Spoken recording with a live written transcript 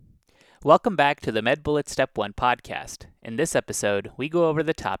Welcome back to the MedBullet Step 1 podcast. In this episode, we go over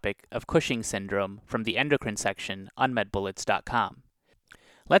the topic of Cushing syndrome from the Endocrine section on medbullets.com.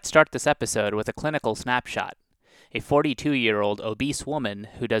 Let's start this episode with a clinical snapshot. A 42-year-old obese woman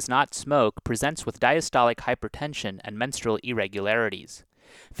who does not smoke presents with diastolic hypertension and menstrual irregularities.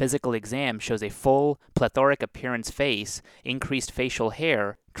 Physical exam shows a full, plethoric appearance face, increased facial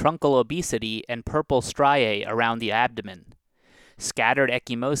hair, truncal obesity, and purple striae around the abdomen. Scattered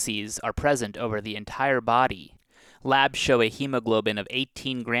ecchymoses are present over the entire body. Labs show a hemoglobin of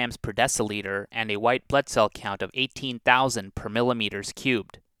 18 grams per deciliter and a white blood cell count of 18,000 per millimeters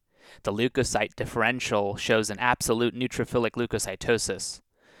cubed. The leukocyte differential shows an absolute neutrophilic leukocytosis.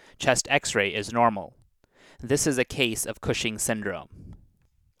 Chest X-ray is normal. This is a case of Cushing syndrome.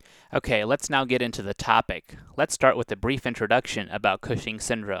 Okay, let's now get into the topic. Let's start with a brief introduction about Cushing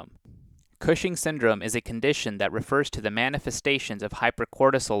syndrome. Cushing syndrome is a condition that refers to the manifestations of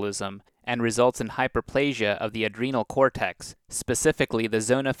hypercortisolism and results in hyperplasia of the adrenal cortex, specifically the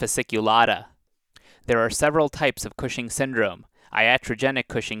zona fasciculata. There are several types of Cushing syndrome: iatrogenic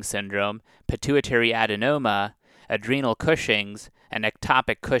Cushing syndrome, pituitary adenoma, adrenal Cushing's, and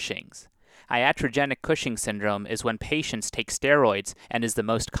ectopic Cushing's. Iatrogenic Cushing syndrome is when patients take steroids and is the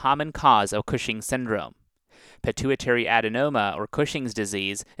most common cause of Cushing syndrome. Pituitary adenoma, or Cushing's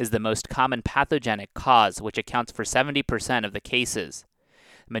disease, is the most common pathogenic cause, which accounts for 70% of the cases.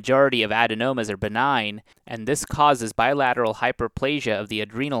 The majority of adenomas are benign, and this causes bilateral hyperplasia of the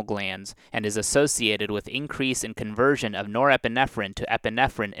adrenal glands and is associated with increase in conversion of norepinephrine to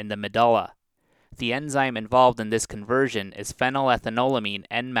epinephrine in the medulla. The enzyme involved in this conversion is phenylethanolamine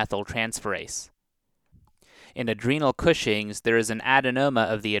N-methyltransferase. In adrenal Cushing's, there is an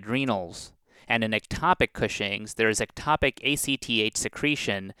adenoma of the adrenals. And in ectopic Cushing's, there is ectopic ACTH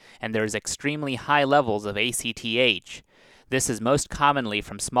secretion, and there is extremely high levels of ACTH. This is most commonly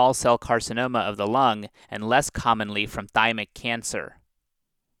from small cell carcinoma of the lung, and less commonly from thymic cancer.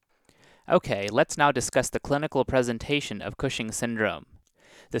 Okay, let's now discuss the clinical presentation of Cushing syndrome.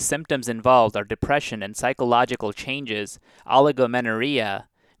 The symptoms involved are depression and psychological changes, oligomenorrhea,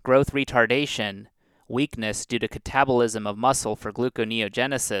 growth retardation, weakness due to catabolism of muscle for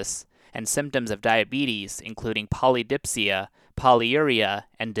gluconeogenesis, and symptoms of diabetes, including polydipsia, polyuria,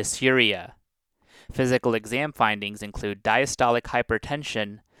 and dysuria. Physical exam findings include diastolic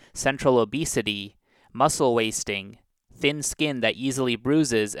hypertension, central obesity, muscle wasting, thin skin that easily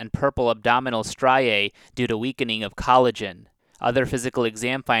bruises, and purple abdominal striae due to weakening of collagen. Other physical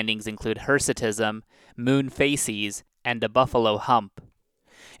exam findings include hirsutism, moon facies, and a buffalo hump.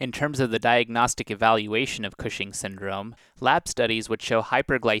 In terms of the diagnostic evaluation of Cushing syndrome, lab studies would show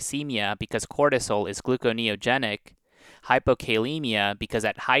hyperglycemia because cortisol is gluconeogenic, hypokalemia because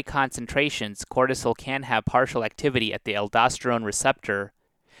at high concentrations cortisol can have partial activity at the aldosterone receptor,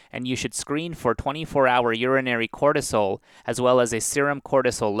 and you should screen for 24-hour urinary cortisol as well as a serum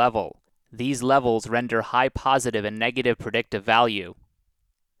cortisol level. These levels render high positive and negative predictive value.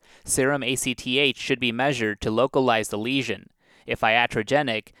 Serum ACTH should be measured to localize the lesion. If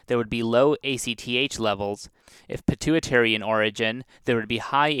iatrogenic, there would be low ACTH levels. If pituitary in origin, there would be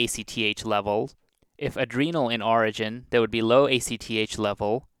high ACTH levels. If adrenal in origin, there would be low ACTH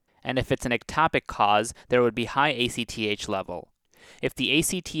level. And if it's an ectopic cause, there would be high ACTH level. If the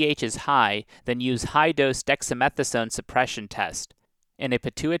ACTH is high, then use high-dose dexamethasone suppression test. In a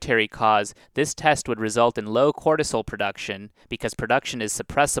pituitary cause, this test would result in low cortisol production because production is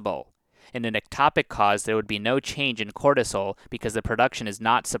suppressible. In an ectopic cause, there would be no change in cortisol because the production is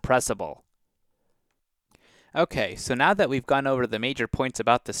not suppressible. Okay, so now that we've gone over the major points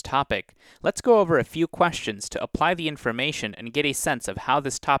about this topic, let's go over a few questions to apply the information and get a sense of how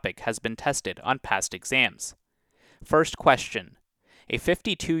this topic has been tested on past exams. First question. A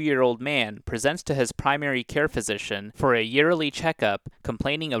 52-year-old man presents to his primary care physician for a yearly checkup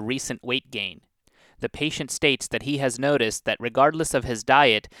complaining of recent weight gain. The patient states that he has noticed that regardless of his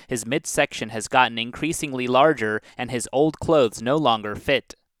diet, his midsection has gotten increasingly larger and his old clothes no longer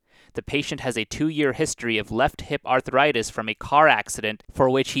fit. The patient has a 2-year history of left hip arthritis from a car accident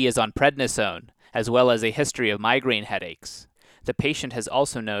for which he is on prednisone, as well as a history of migraine headaches. The patient has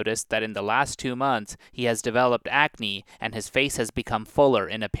also noticed that in the last 2 months he has developed acne and his face has become fuller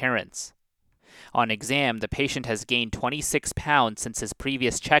in appearance. On exam, the patient has gained 26 pounds since his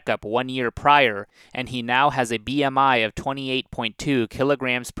previous checkup 1 year prior, and he now has a BMI of 28.2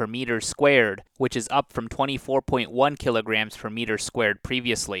 kilograms per meter squared, which is up from 24.1 kilograms per meter squared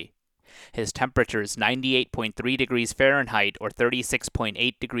previously. His temperature is 98.3 degrees Fahrenheit or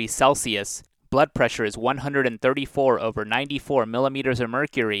 36.8 degrees Celsius. Blood pressure is 134 over 94 millimeters of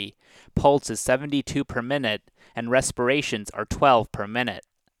mercury. Pulse is 72 per minute, and respirations are 12 per minute.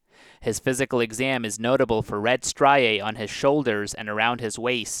 His physical exam is notable for red striae on his shoulders and around his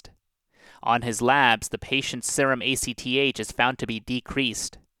waist. On his labs, the patient's serum ACTH is found to be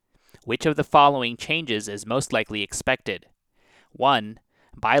decreased. Which of the following changes is most likely expected? 1.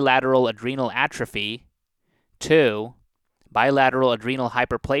 Bilateral adrenal atrophy. 2. Bilateral adrenal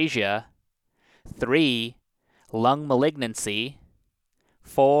hyperplasia. 3. Lung malignancy.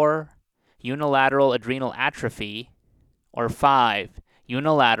 4. Unilateral adrenal atrophy. Or 5.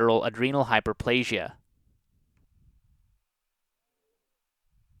 Unilateral adrenal hyperplasia.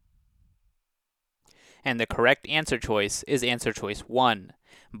 And the correct answer choice is answer choice 1,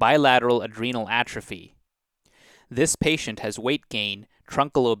 bilateral adrenal atrophy. This patient has weight gain,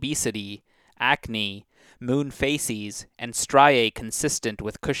 truncal obesity, acne, moon facies, and striae consistent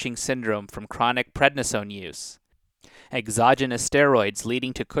with Cushing syndrome from chronic prednisone use. Exogenous steroids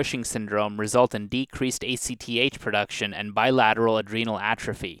leading to Cushing syndrome result in decreased ACTH production and bilateral adrenal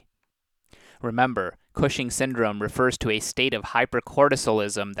atrophy. Remember, Cushing syndrome refers to a state of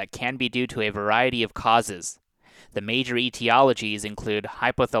hypercortisolism that can be due to a variety of causes. The major etiologies include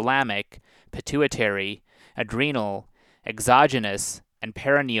hypothalamic, pituitary, adrenal, exogenous, and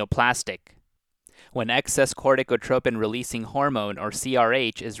paraneoplastic. When excess corticotropin-releasing hormone, or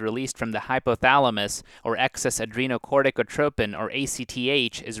CRH, is released from the hypothalamus, or excess adrenocorticotropin, or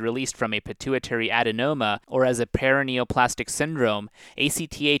ACTH, is released from a pituitary adenoma, or as a paraneoplastic syndrome,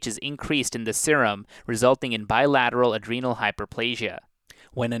 ACTH is increased in the serum, resulting in bilateral adrenal hyperplasia.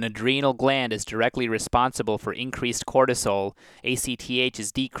 When an adrenal gland is directly responsible for increased cortisol, ACTH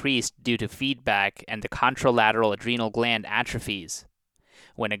is decreased due to feedback and the contralateral adrenal gland atrophies.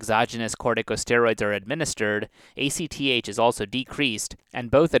 When exogenous corticosteroids are administered, ACTH is also decreased, and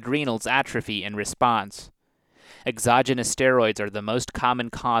both adrenals atrophy in response. Exogenous steroids are the most common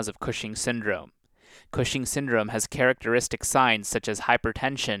cause of Cushing syndrome. Cushing syndrome has characteristic signs such as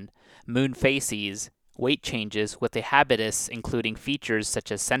hypertension, moon facies, weight changes with a habitus including features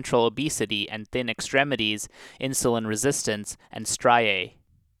such as central obesity and thin extremities, insulin resistance, and striae.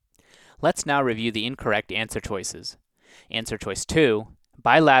 Let's now review the incorrect answer choices. Answer choice 2,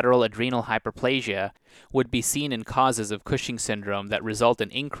 bilateral adrenal hyperplasia, would be seen in causes of Cushing syndrome that result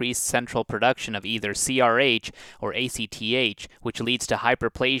in increased central production of either CRH or ACTH, which leads to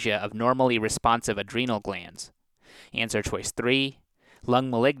hyperplasia of normally responsive adrenal glands. Answer choice 3,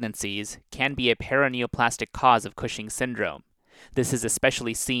 lung malignancies, can be a paraneoplastic cause of Cushing syndrome. This is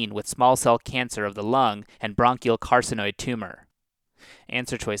especially seen with small cell cancer of the lung and bronchial carcinoid tumor.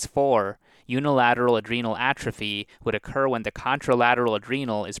 Answer choice 4, unilateral adrenal atrophy, would occur when the contralateral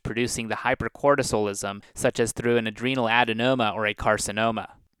adrenal is producing the hypercortisolism, such as through an adrenal adenoma or a carcinoma.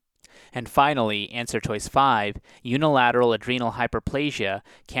 And finally, answer choice 5, unilateral adrenal hyperplasia,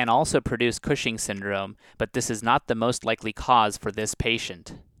 can also produce Cushing syndrome, but this is not the most likely cause for this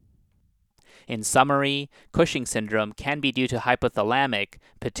patient. In summary, Cushing syndrome can be due to hypothalamic,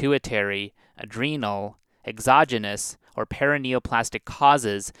 pituitary, adrenal, exogenous, or paraneoplastic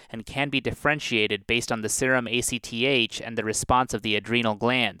causes and can be differentiated based on the serum ACTH and the response of the adrenal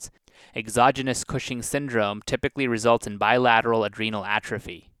glands. Exogenous Cushing syndrome typically results in bilateral adrenal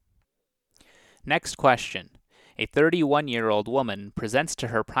atrophy. Next question. A 31-year-old woman presents to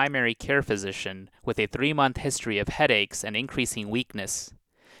her primary care physician with a 3-month history of headaches and increasing weakness.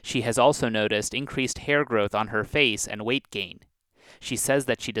 She has also noticed increased hair growth on her face and weight gain. She says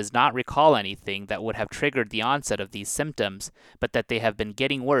that she does not recall anything that would have triggered the onset of these symptoms, but that they have been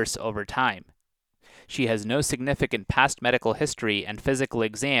getting worse over time. She has no significant past medical history, and physical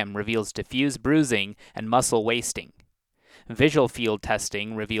exam reveals diffuse bruising and muscle wasting. Visual field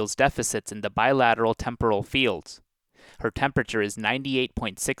testing reveals deficits in the bilateral temporal fields. Her temperature is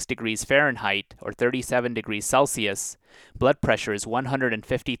 98.6 degrees Fahrenheit or 37 degrees Celsius. Blood pressure is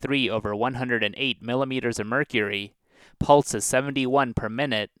 153 over 108 millimeters of mercury. Pulse is 71 per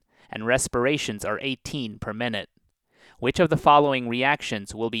minute, and respirations are 18 per minute. Which of the following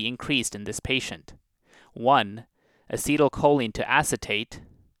reactions will be increased in this patient? 1. Acetylcholine to acetate.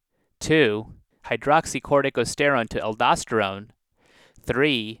 2. Hydroxycorticosterone to aldosterone.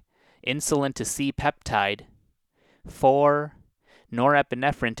 3. Insulin to C-peptide. 4.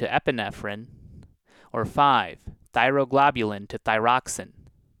 Norepinephrine to epinephrine. Or 5. Thyroglobulin to thyroxine.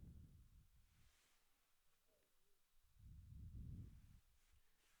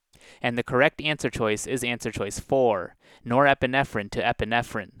 And the correct answer choice is answer choice 4, norepinephrine to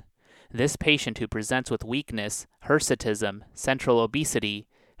epinephrine. This patient who presents with weakness, hirsutism, central obesity,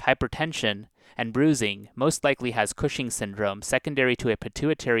 hypertension, and bruising most likely has Cushing syndrome secondary to a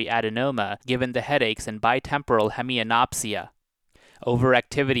pituitary adenoma given the headaches and bitemporal hemianopsia.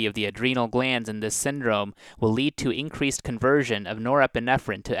 Overactivity of the adrenal glands in this syndrome will lead to increased conversion of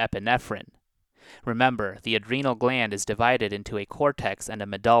norepinephrine to epinephrine. Remember, the adrenal gland is divided into a cortex and a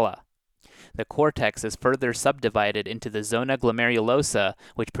medulla. The cortex is further subdivided into the zona glomerulosa,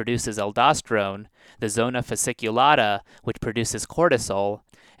 which produces aldosterone, the zona fasciculata, which produces cortisol,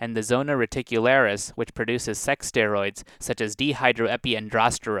 and the zona reticularis, which produces sex steroids such as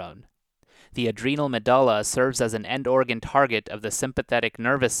dihydroepiandrosterone. The adrenal medulla serves as an end organ target of the sympathetic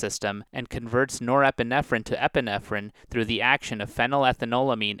nervous system and converts norepinephrine to epinephrine through the action of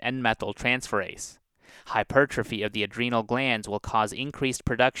phenylethanolamine N-methyltransferase. Hypertrophy of the adrenal glands will cause increased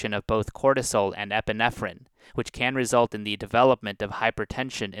production of both cortisol and epinephrine, which can result in the development of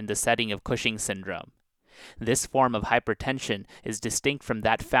hypertension in the setting of Cushing syndrome. This form of hypertension is distinct from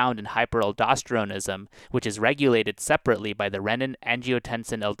that found in hyperaldosteronism, which is regulated separately by the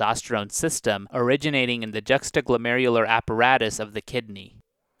renin-angiotensin-aldosterone system originating in the juxtaglomerular apparatus of the kidney.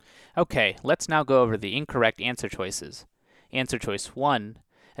 Okay, let's now go over the incorrect answer choices. Answer choice 1.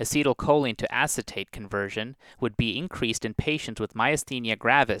 Acetylcholine to acetate conversion would be increased in patients with myasthenia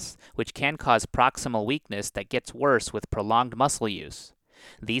gravis, which can cause proximal weakness that gets worse with prolonged muscle use.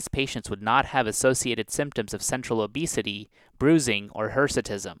 These patients would not have associated symptoms of central obesity, bruising, or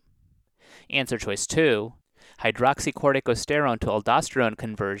hirsutism. Answer choice 2. Hydroxycorticosterone to aldosterone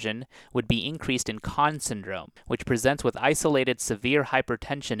conversion would be increased in Conn syndrome, which presents with isolated severe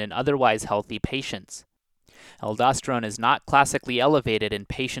hypertension in otherwise healthy patients. Aldosterone is not classically elevated in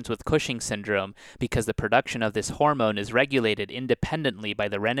patients with Cushing syndrome because the production of this hormone is regulated independently by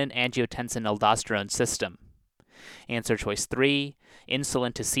the renin-angiotensin-aldosterone system. Answer choice 3.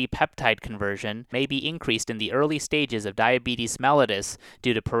 Insulin to C-peptide conversion may be increased in the early stages of diabetes mellitus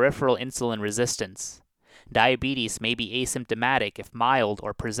due to peripheral insulin resistance. Diabetes may be asymptomatic if mild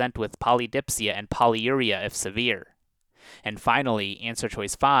or present with polydipsia and polyuria if severe. And finally, answer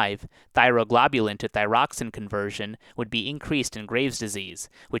choice 5, thyroglobulin to thyroxine conversion would be increased in Graves' disease,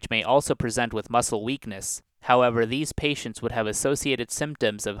 which may also present with muscle weakness. However, these patients would have associated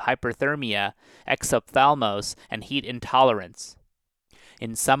symptoms of hyperthermia, exophthalmos, and heat intolerance.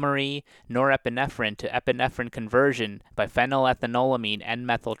 In summary, norepinephrine to epinephrine conversion by phenylethanolamine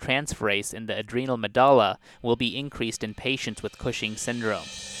N-methyltransferase in the adrenal medulla will be increased in patients with Cushing syndrome.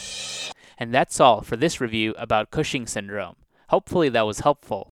 And that's all for this review about Cushing syndrome. Hopefully that was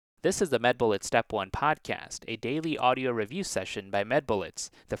helpful. This is the MedBullets Step 1 podcast, a daily audio review session by MedBullets,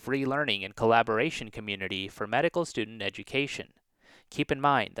 the free learning and collaboration community for medical student education. Keep in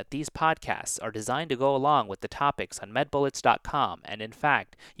mind that these podcasts are designed to go along with the topics on medbullets.com, and in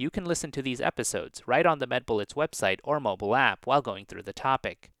fact, you can listen to these episodes right on the MedBullets website or mobile app while going through the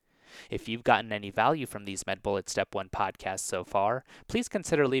topic. If you've gotten any value from these MedBullets Step 1 podcasts so far, please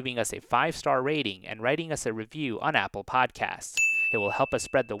consider leaving us a 5-star rating and writing us a review on Apple Podcasts. It will help us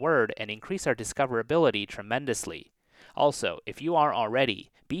spread the word and increase our discoverability tremendously. Also, if you are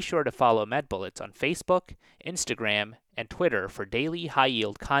already, be sure to follow MedBullets on Facebook, Instagram, and Twitter for daily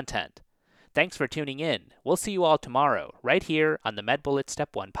high-yield content. Thanks for tuning in. We'll see you all tomorrow, right here on the MedBullets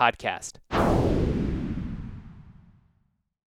Step 1 podcast.